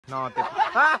No, te...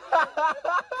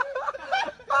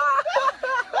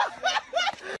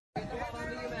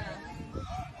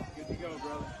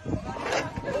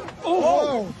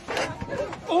 Oh!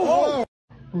 Oh!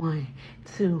 1,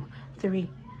 2, 3.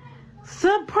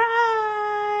 Surprise!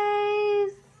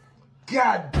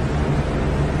 God!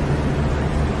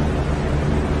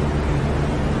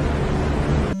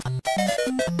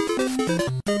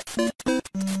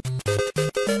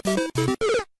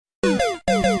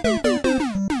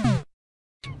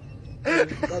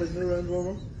 That is new Range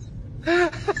Rover.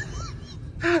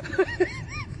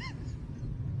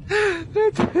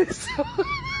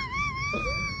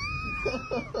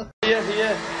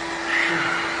 Yeah.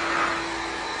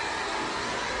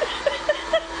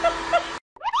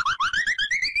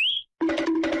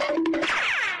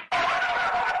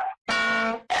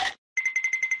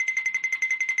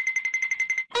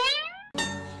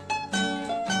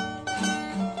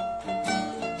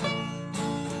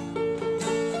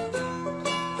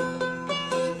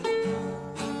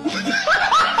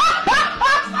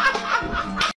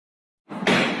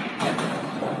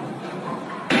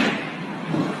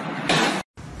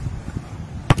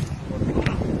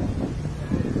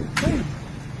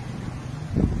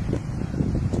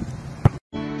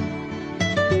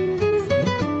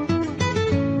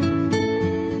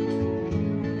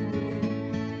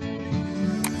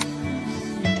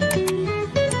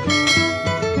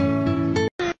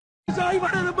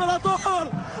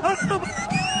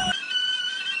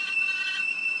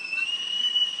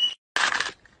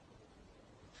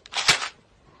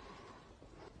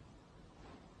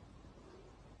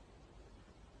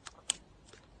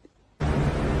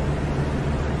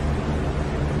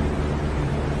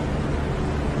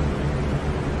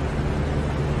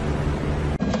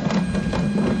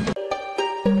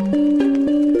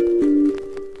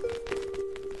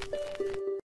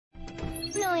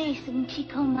 No es un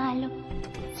chico malo,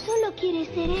 solo quiere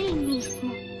ser él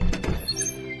mismo.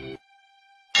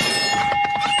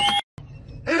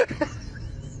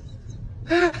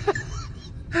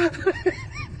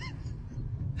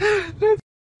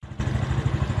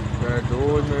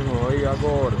 Perdoe-me aí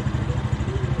agora.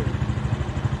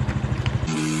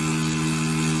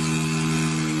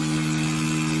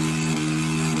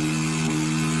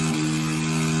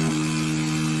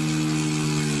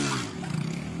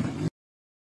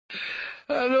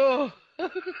 Alô?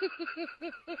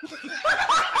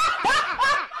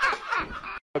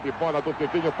 De bola do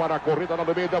Tiquinho para a corrida lá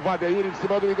no meio da Vadeir, em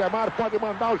cima do Idemar, pode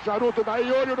mandar o charuto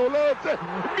daí, olho no lance.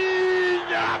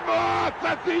 Minha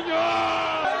Nossa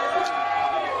Senhora!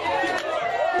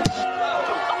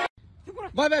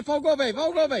 Vai, velho, folgou, velho,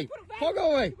 folgou, velho.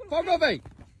 Folgou, velho, folgou, velho.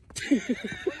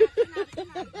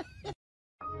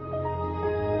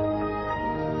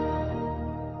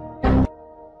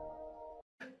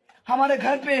 हमारे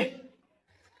घर पे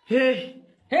हे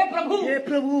प्रभु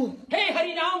हे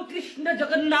हरि राम कृष्ण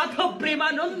जगन्नाथ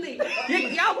प्रेमानंद ये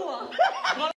क्या हुआ?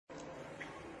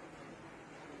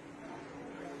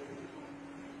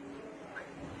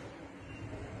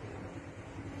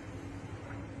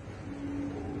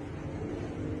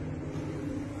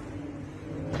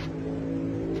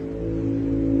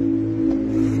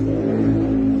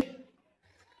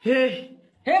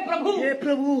 हे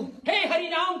प्रभु हे हरि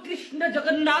राम कृष्ण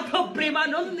जगन्नाथ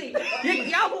प्रेमानंद ये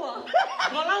क्या हुआ?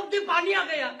 तालाब में पानी आ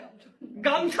गया,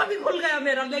 गामछा भी खुल गया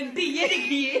मेरा। लगती ये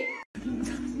देखिए।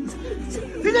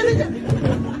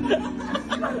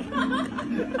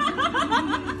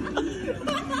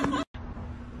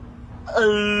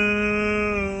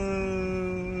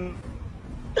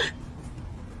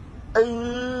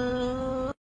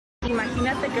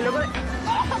 Imagínate que luego...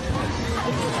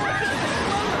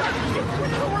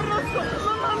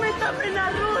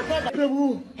 प्रभु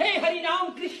हे हरि राम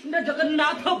कृष्ण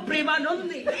जगन्नाथ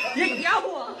प्रेमानंद ये क्या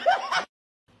हुआ?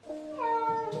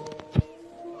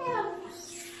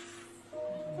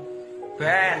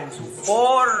 Ven, su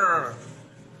por.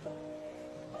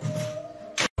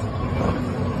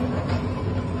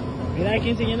 Mira aquí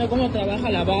enseñando cómo trabaja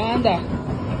la banda.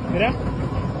 Mira.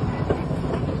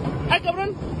 ¡Ay,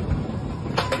 cabrón!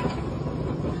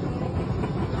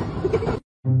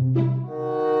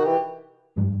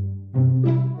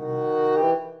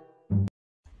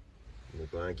 Il n'y en a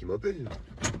pas un qui m'appelle.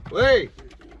 Ouais!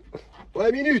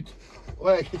 Ouais, minute!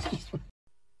 Ouais, qu'est-ce qui se passe?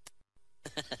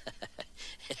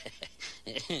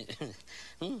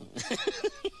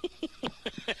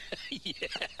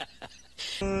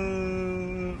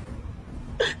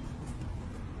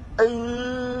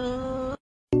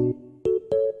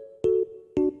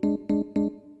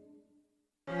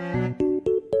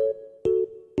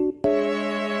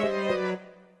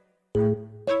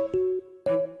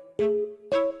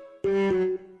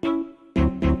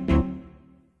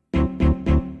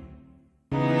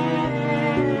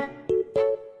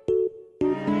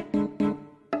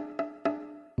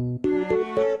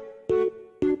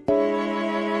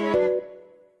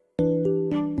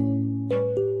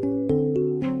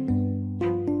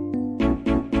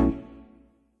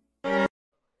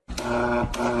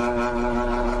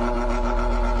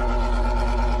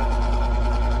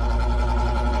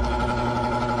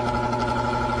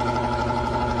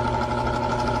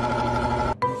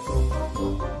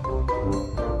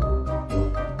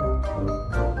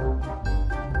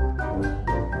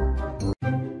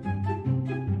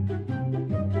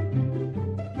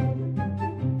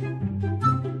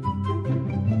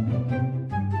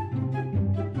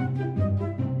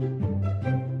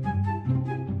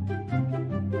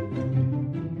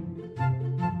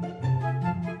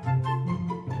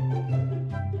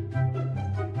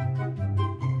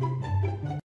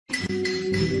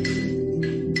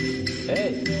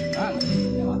 Bang.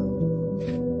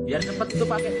 Biar cepet itu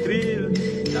pakai drill.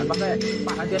 Jangan pakai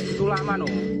pahat itu lama no.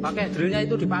 Pakai drillnya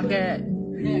itu dipakai.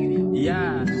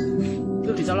 Iya.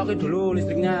 Itu dicolokin dulu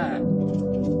listriknya.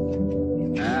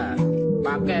 Nah,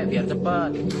 pakai biar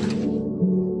cepet.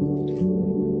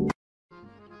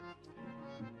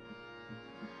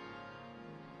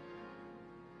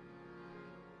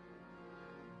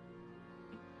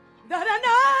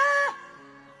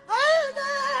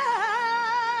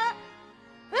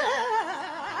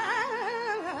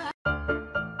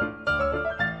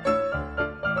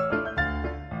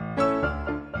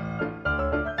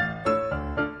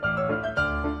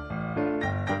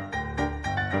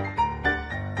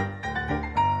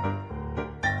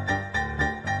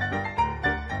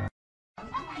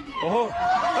 Oh,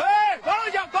 hei, con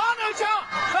ơi sao?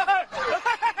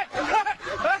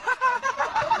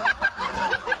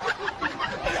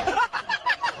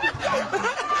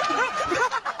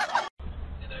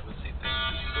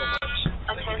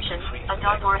 Attention, a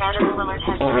dog or animal alert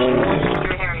has been reported in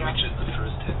your area.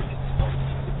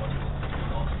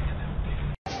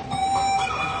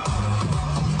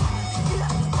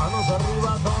 Manos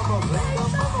arriba todos, venga,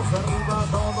 manos arriba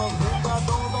todos, venga,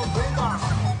 todos, venga.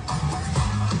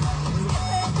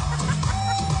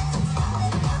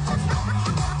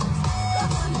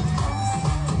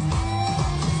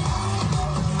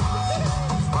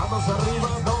 Manos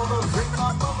arriba todos, venga,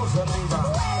 manos arriba.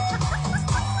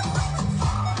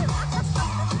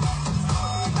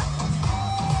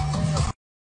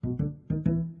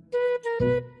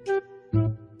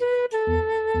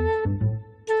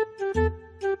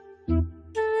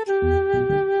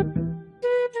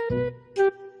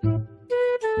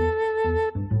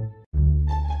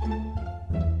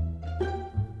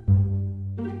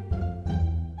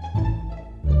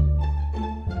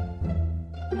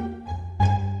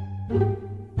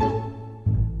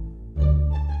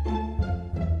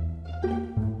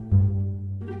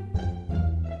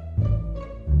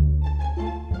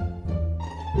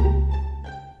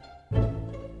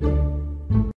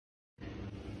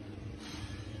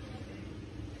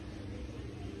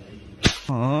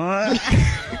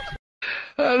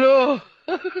 Halo.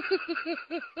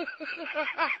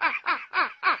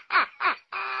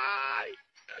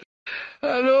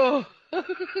 Halo.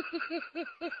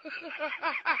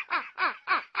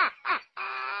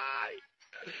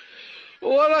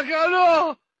 Wala ka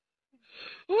ano?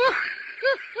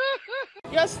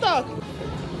 You're stuck.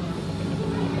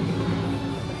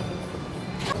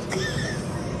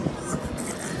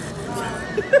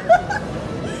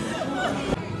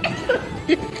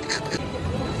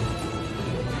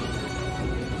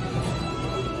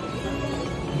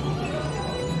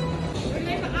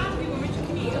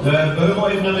 Börja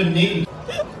mal even naar beneden.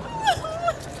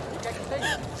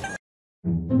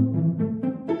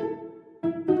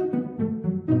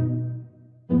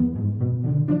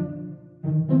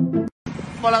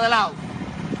 Bola de lado.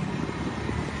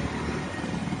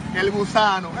 El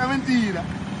gusano, es mentira.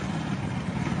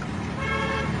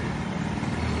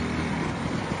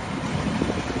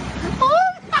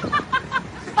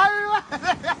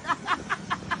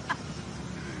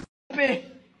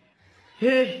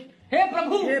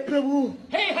 हे प्रभु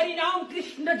हे हरि राम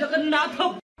कृष्ण जगन्नाथ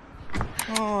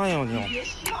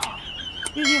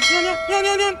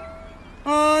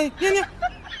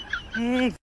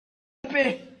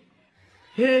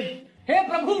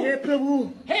हे प्रभु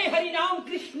हे हरि राम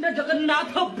कृष्ण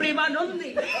जगन्नाथ प्रेमानंद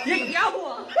ये क्या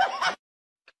हुआ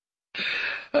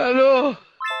Halo.